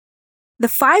The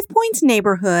Five Points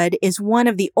neighborhood is one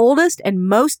of the oldest and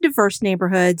most diverse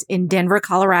neighborhoods in Denver,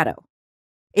 Colorado.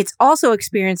 It's also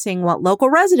experiencing what local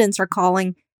residents are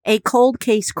calling a cold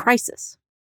case crisis.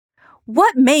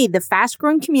 What made the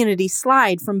fast-growing community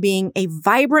slide from being a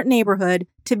vibrant neighborhood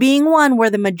to being one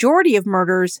where the majority of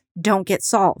murders don't get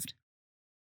solved?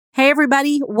 Hey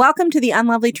everybody, welcome to The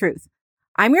Unlovely Truth.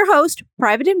 I'm your host,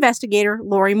 private investigator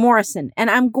Lori Morrison, and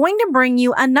I'm going to bring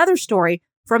you another story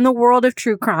from the world of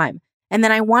true crime. And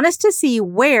then I want us to see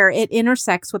where it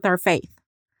intersects with our faith.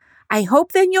 I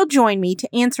hope then you'll join me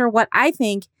to answer what I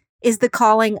think is the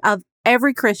calling of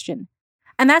every Christian,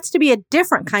 and that's to be a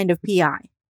different kind of PI,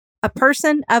 a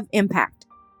person of impact.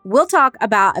 We'll talk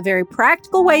about a very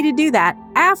practical way to do that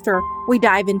after we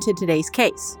dive into today's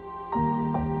case.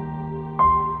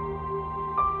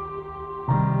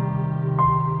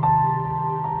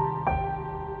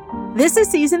 This is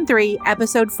Season 3,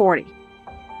 Episode 40.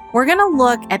 We're going to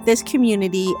look at this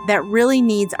community that really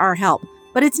needs our help.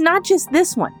 But it's not just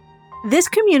this one. This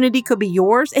community could be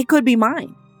yours. It could be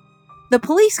mine. The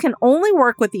police can only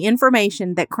work with the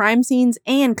information that crime scenes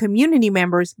and community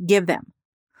members give them.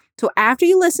 So after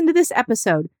you listen to this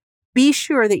episode, be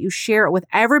sure that you share it with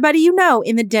everybody you know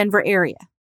in the Denver area.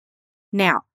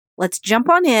 Now, let's jump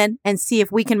on in and see if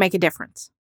we can make a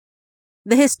difference.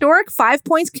 The historic Five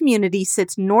Points community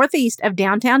sits northeast of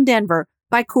downtown Denver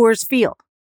by Coors Field.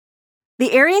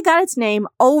 The area got its name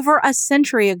over a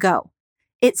century ago.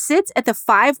 It sits at the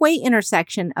five-way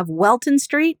intersection of Welton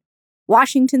Street,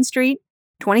 Washington Street,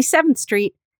 27th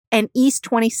Street, and East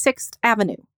 26th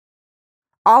Avenue.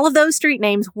 All of those street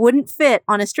names wouldn't fit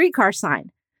on a streetcar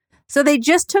sign, so they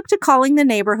just took to calling the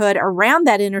neighborhood around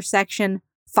that intersection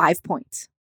Five Points.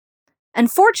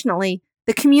 Unfortunately,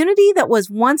 the community that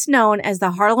was once known as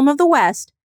the Harlem of the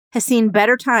West has seen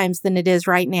better times than it is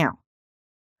right now.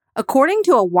 According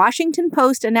to a Washington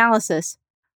Post analysis,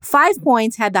 Five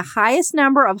Points had the highest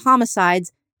number of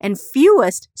homicides and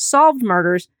fewest solved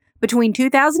murders between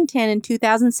 2010 and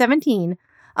 2017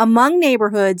 among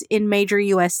neighborhoods in major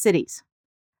U.S. cities.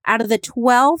 Out of the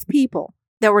 12 people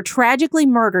that were tragically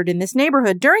murdered in this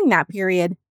neighborhood during that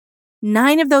period,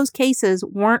 9 of those cases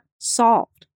weren't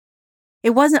solved.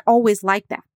 It wasn't always like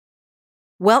that.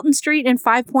 Welton Street and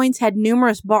Five Points had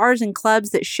numerous bars and clubs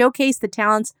that showcased the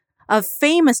talents of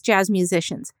famous jazz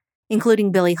musicians,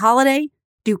 including Billie Holiday,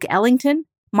 Duke Ellington,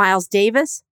 Miles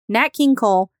Davis, Nat King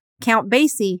Cole, Count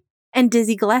Basie, and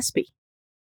Dizzy Gillespie.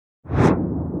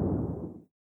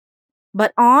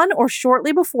 But on or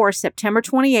shortly before September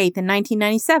 28th in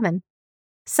 1997,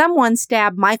 someone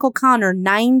stabbed Michael Connor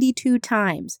 92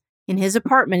 times in his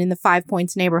apartment in the Five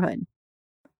Points neighborhood.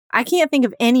 I can't think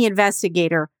of any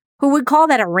investigator who would call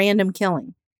that a random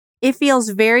killing. It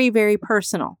feels very, very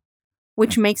personal,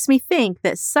 which makes me think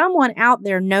that someone out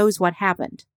there knows what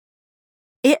happened.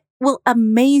 It will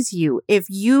amaze you if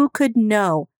you could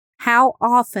know how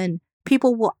often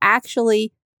people will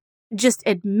actually just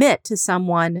admit to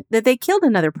someone that they killed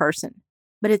another person.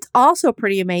 But it's also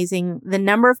pretty amazing the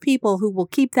number of people who will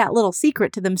keep that little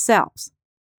secret to themselves.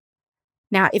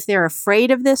 Now, if they're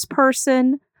afraid of this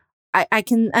person, I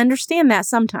can understand that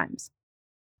sometimes.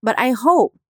 But I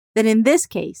hope that in this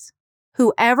case,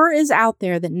 whoever is out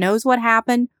there that knows what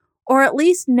happened, or at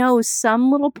least knows some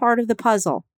little part of the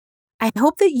puzzle, I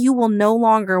hope that you will no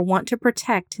longer want to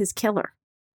protect his killer.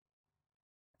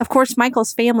 Of course,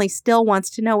 Michael's family still wants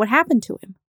to know what happened to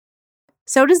him.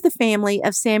 So does the family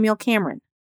of Samuel Cameron.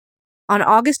 On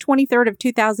August 23rd of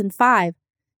 2005,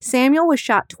 Samuel was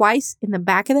shot twice in the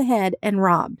back of the head and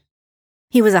robbed.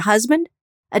 He was a husband,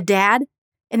 a dad,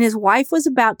 and his wife was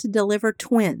about to deliver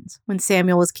twins when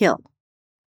Samuel was killed.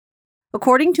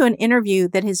 According to an interview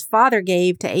that his father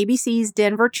gave to ABC's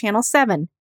Denver Channel 7,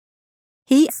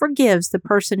 he forgives the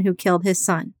person who killed his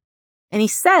son, and he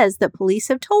says that police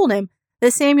have told him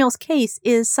that Samuel's case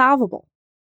is solvable.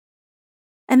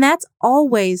 And that's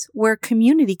always where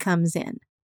community comes in.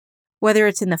 Whether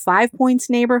it's in the Five Points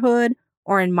neighborhood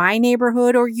or in my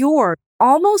neighborhood or yours,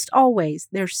 almost always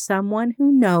there's someone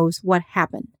who knows what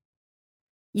happened.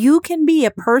 You can be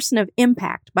a person of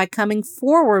impact by coming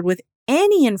forward with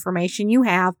any information you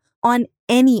have on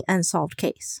any unsolved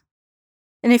case.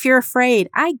 And if you're afraid,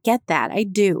 I get that. I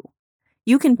do.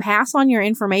 You can pass on your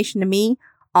information to me.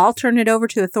 I'll turn it over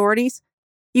to authorities.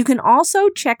 You can also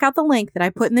check out the link that I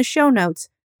put in the show notes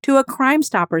to a Crime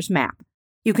Stoppers map.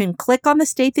 You can click on the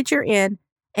state that you're in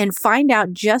and find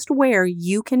out just where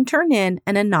you can turn in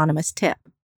an anonymous tip.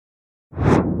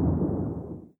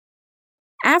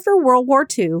 After World War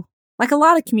II, like a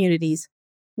lot of communities,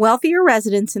 wealthier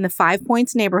residents in the Five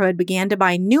Points neighborhood began to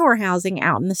buy newer housing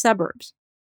out in the suburbs.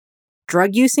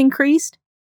 Drug use increased,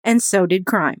 and so did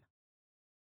crime.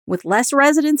 With less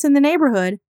residents in the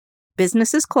neighborhood,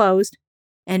 businesses closed,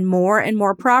 and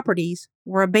more properties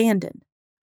were abandoned.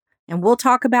 And we'll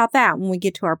talk about that when we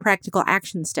get to our practical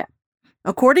action step.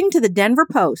 According to the Denver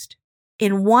Post,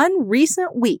 in one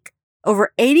recent week,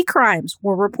 over 80 crimes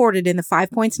were reported in the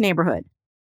Five Points neighborhood.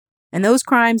 And those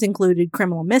crimes included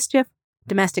criminal mischief,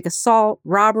 domestic assault,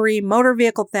 robbery, motor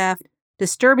vehicle theft,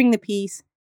 disturbing the peace,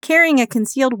 carrying a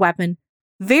concealed weapon,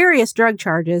 various drug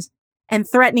charges, and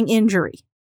threatening injury.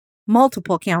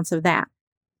 Multiple counts of that.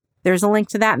 There's a link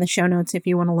to that in the show notes if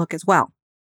you want to look as well.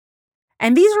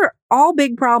 And these are all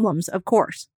big problems, of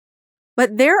course.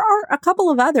 But there are a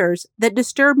couple of others that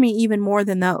disturb me even more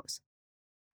than those.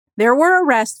 There were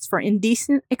arrests for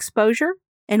indecent exposure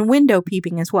and window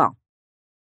peeping as well.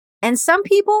 And some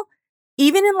people,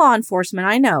 even in law enforcement,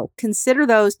 I know, consider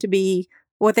those to be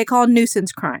what they call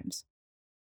nuisance crimes.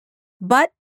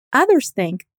 But others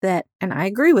think that, and I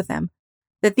agree with them,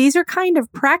 that these are kind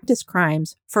of practice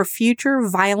crimes for future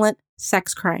violent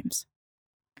sex crimes.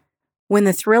 When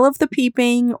the thrill of the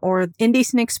peeping or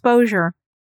indecent exposure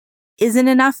isn't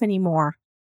enough anymore,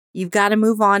 you've got to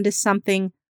move on to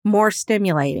something more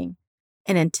stimulating.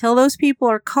 And until those people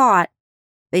are caught,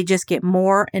 they just get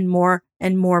more and more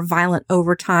violent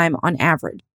over time on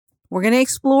average. We're going to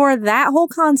explore that whole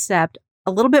concept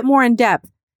a little bit more in depth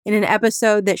in an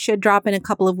episode that should drop in a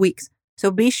couple of weeks. So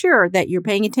be sure that you're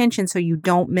paying attention so you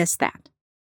don't miss that.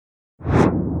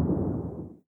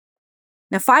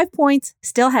 Now, Five Points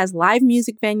still has live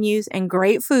music venues and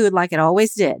great food like it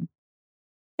always did.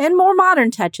 And more modern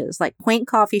touches like quaint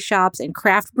coffee shops and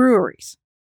craft breweries.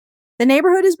 The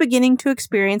neighborhood is beginning to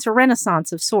experience a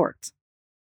renaissance of sorts.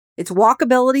 Its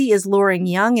walkability is luring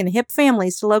young and hip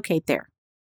families to locate there.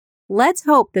 Let's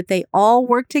hope that they all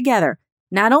work together,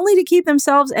 not only to keep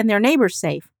themselves and their neighbors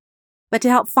safe, but to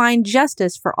help find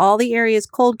justice for all the area's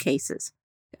cold cases.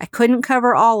 I couldn't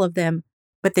cover all of them,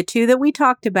 but the two that we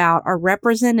talked about are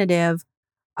representative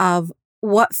of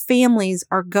what families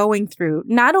are going through,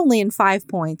 not only in Five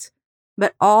Points,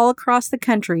 but all across the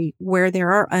country where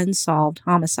there are unsolved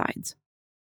homicides.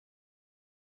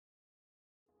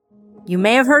 You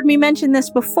may have heard me mention this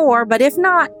before, but if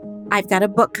not, I've got a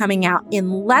book coming out in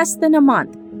less than a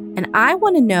month, and I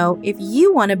want to know if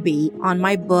you want to be on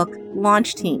my book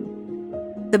launch team.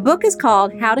 The book is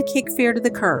called How to Kick Fear to the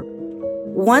Curb.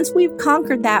 Once we've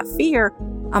conquered that fear,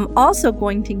 I'm also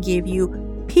going to give you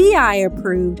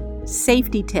PI-approved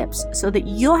safety tips so that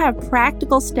you'll have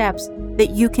practical steps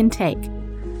that you can take.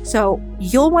 So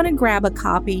you'll want to grab a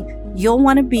copy. You'll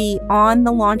want to be on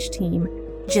the launch team.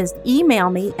 Just email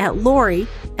me at Lori,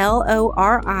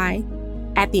 Lori,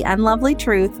 at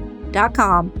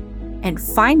theunlovelykTruth.com and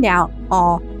find out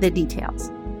all the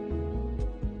details.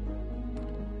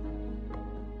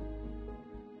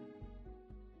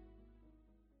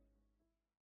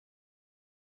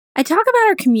 I talk about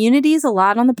our communities a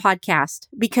lot on the podcast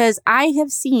because I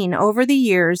have seen over the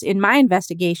years in my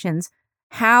investigations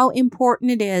how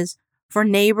important it is for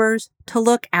neighbors to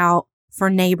look out for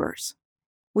neighbors.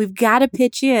 We've got to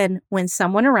pitch in when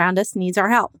someone around us needs our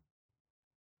help.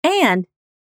 And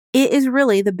it is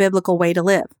really the biblical way to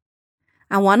live.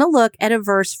 I want to look at a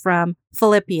verse from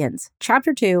Philippians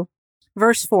chapter 2,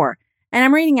 verse 4, and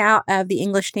I'm reading out of the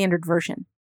English Standard Version.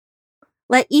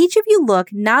 Let each of you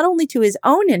look not only to his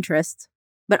own interests,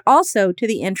 but also to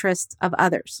the interests of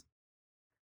others.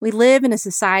 We live in a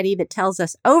society that tells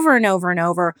us over and over and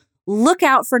over, look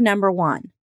out for number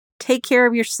one. Take care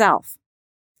of yourself.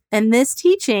 And this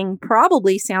teaching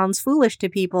probably sounds foolish to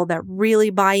people that really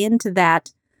buy into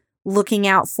that looking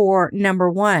out for number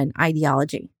one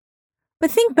ideology.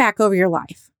 But think back over your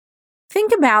life.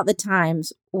 Think about the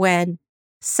times when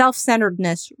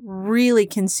self-centeredness really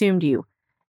consumed you.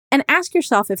 And ask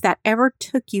yourself if that ever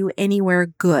took you anywhere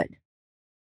good.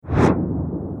 I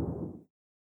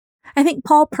think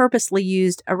Paul purposely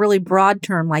used a really broad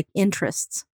term like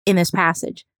interests in this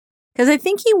passage, because I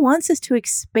think he wants us to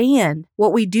expand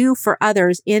what we do for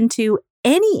others into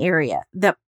any area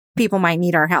that people might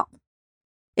need our help.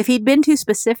 If he'd been too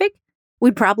specific,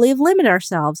 we'd probably have limited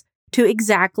ourselves to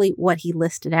exactly what he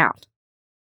listed out.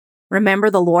 Remember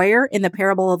the lawyer in the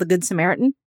parable of the Good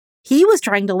Samaritan? He was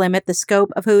trying to limit the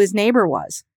scope of who his neighbor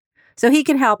was, so he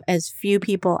could help as few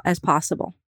people as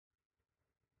possible.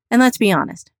 And let's be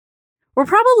honest, we're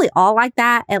probably all like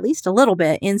that, at least a little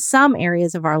bit, in some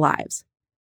areas of our lives.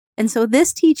 And so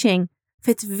this teaching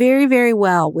fits very, very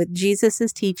well with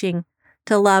Jesus' teaching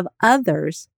to love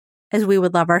others as we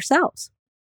would love ourselves.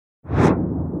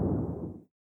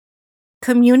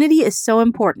 Community is so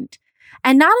important,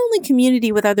 and not only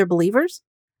community with other believers,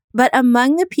 but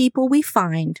among the people we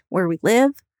find where we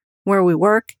live, where we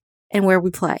work, and where we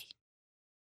play.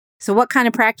 So what kind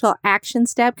of practical action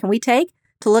step can we take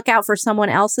to look out for someone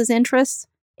else's interests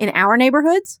in our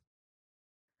neighborhoods?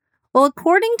 Well,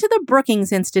 according to the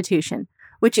Brookings Institution,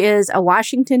 which is a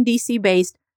Washington, D.C.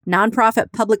 based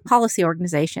nonprofit public policy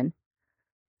organization,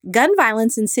 gun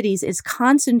violence in cities is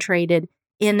concentrated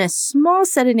in a small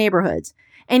set of neighborhoods.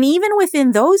 And even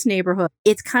within those neighborhoods,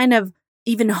 it's kind of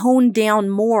even honed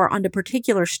down more onto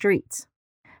particular streets.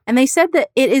 And they said that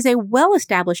it is a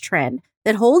well-established trend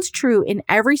that holds true in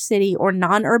every city or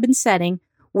non-urban setting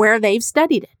where they've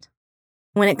studied it.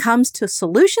 When it comes to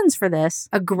solutions for this,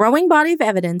 a growing body of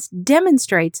evidence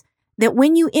demonstrates that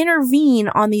when you intervene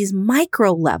on these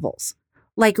micro levels,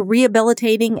 like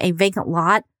rehabilitating a vacant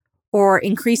lot or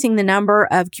increasing the number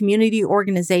of community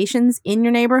organizations in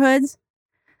your neighborhoods,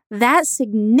 that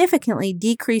significantly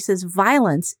decreases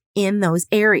violence in those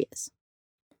areas.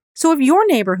 So if your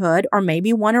neighborhood, or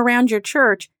maybe one around your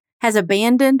church, has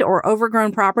abandoned or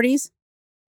overgrown properties,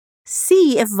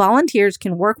 see if volunteers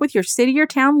can work with your city or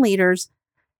town leaders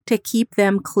to keep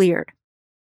them cleared.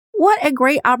 What a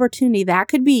great opportunity that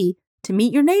could be to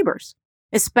meet your neighbors,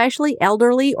 especially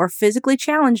elderly or physically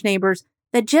challenged neighbors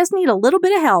that just need a little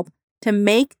bit of help to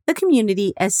make the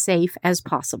community as safe as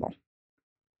possible.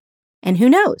 And who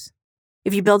knows,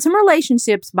 if you build some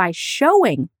relationships by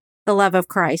showing the love of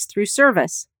Christ through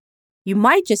service, you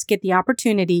might just get the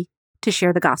opportunity to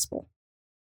share the gospel.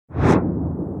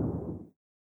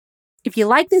 If you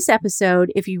like this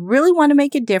episode, if you really want to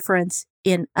make a difference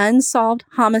in unsolved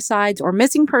homicides or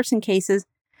missing person cases,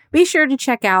 be sure to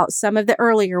check out some of the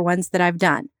earlier ones that I've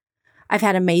done. I've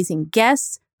had amazing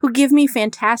guests who give me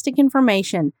fantastic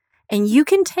information, and you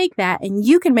can take that and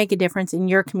you can make a difference in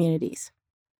your communities.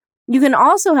 You can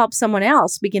also help someone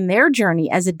else begin their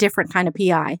journey as a different kind of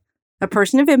PI, a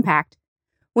person of impact.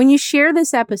 When you share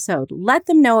this episode, let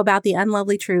them know about the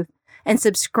unlovely truth and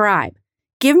subscribe.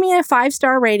 Give me a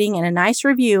 5-star rating and a nice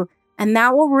review, and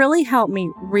that will really help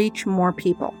me reach more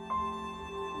people.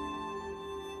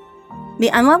 The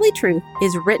Unlovely Truth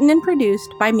is written and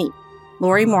produced by me,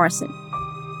 Lori Morrison.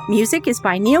 Music is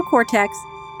by Neocortex,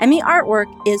 and the artwork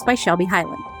is by Shelby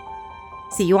Highland.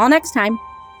 See you all next time.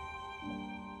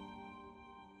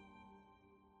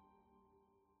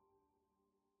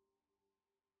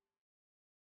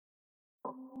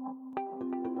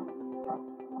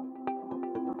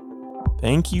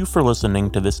 Thank you for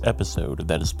listening to this episode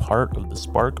that is part of the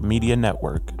Spark Media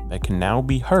Network that can now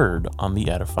be heard on the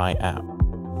Edify app.